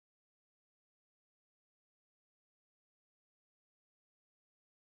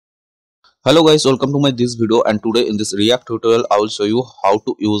Hello guys, welcome to my this video, and today in this React tutorial I will show you how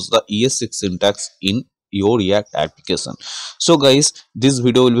to use the ES6 syntax in your React application. So guys, this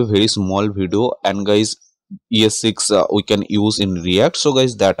video will be very small video, and guys, ES6 we can use in React. So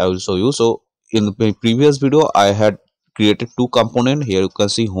guys, that I will show you. So in my previous video I had created two component. Here you can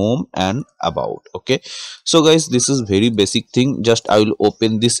see home and about. Okay, so guys, this is very basic thing. Just I will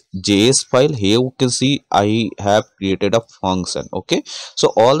open this JS file. Here you can see I have created a function. Okay,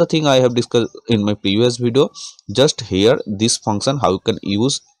 so all the thing I have discussed in my previous video, just here this function how you can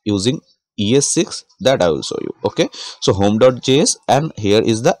use using ES6, that I will show you. Okay, so home.js, and here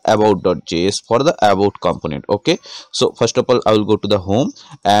is the about.js for the about component. Okay, so first of all I will go to the home,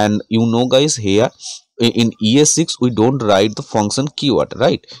 and you know guys, here in ES6 we don't write the function keyword,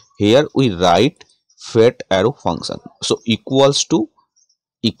 right? Here we write fat arrow function. So equals to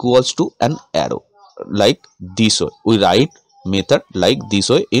an arrow, like this way we write method like this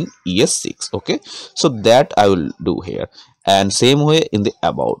way in ES6. Okay, so that I will do here, and same way in the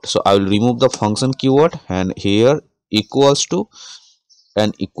about. So I will remove the function keyword, and here equals to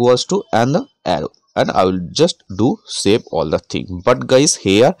and the arrow, and I will just do save all the thing. But guys,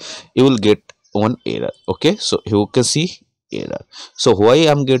 here you will get one error. Okay, so you can see error. So why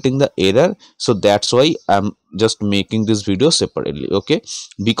I'm getting the error? So that's why I'm just making this video separately. Okay,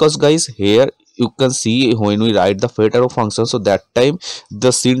 because guys, here you can see when we write the fat arrow function, so that time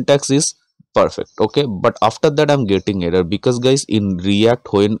the syntax is perfect. Okay, but after that I'm getting error because guys, in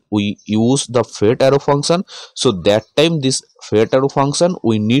React when we use the fat arrow function, so that time this fat arrow function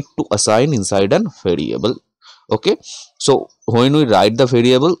we need to assign inside an variable. Okay, so when we write the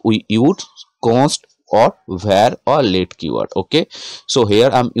variable we use const or var or let keyword. Okay, so here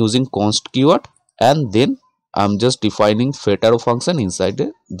I'm using const keyword, and then I'm just defining fat arrow function inside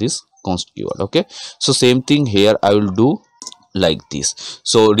this const keyword. Okay, so same thing here I will do like this.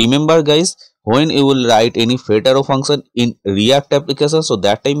 So remember guys, when you will write any fat arrow function in React application, so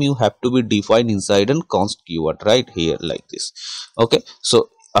that time you have to be defined inside an const keyword, right here like this. Okay, so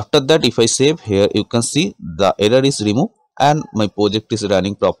after that if I save, here you can see the error is removed and my project is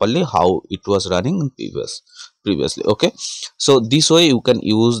running properly how it was running in previously. Okay, so this way you can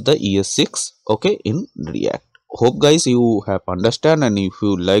use the ES6 okay in React. Hope guys you have understand, and if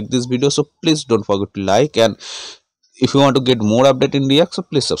you like this video, so please don't forget to like, and if you want to get more update in React, so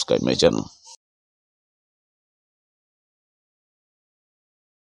please subscribe my channel.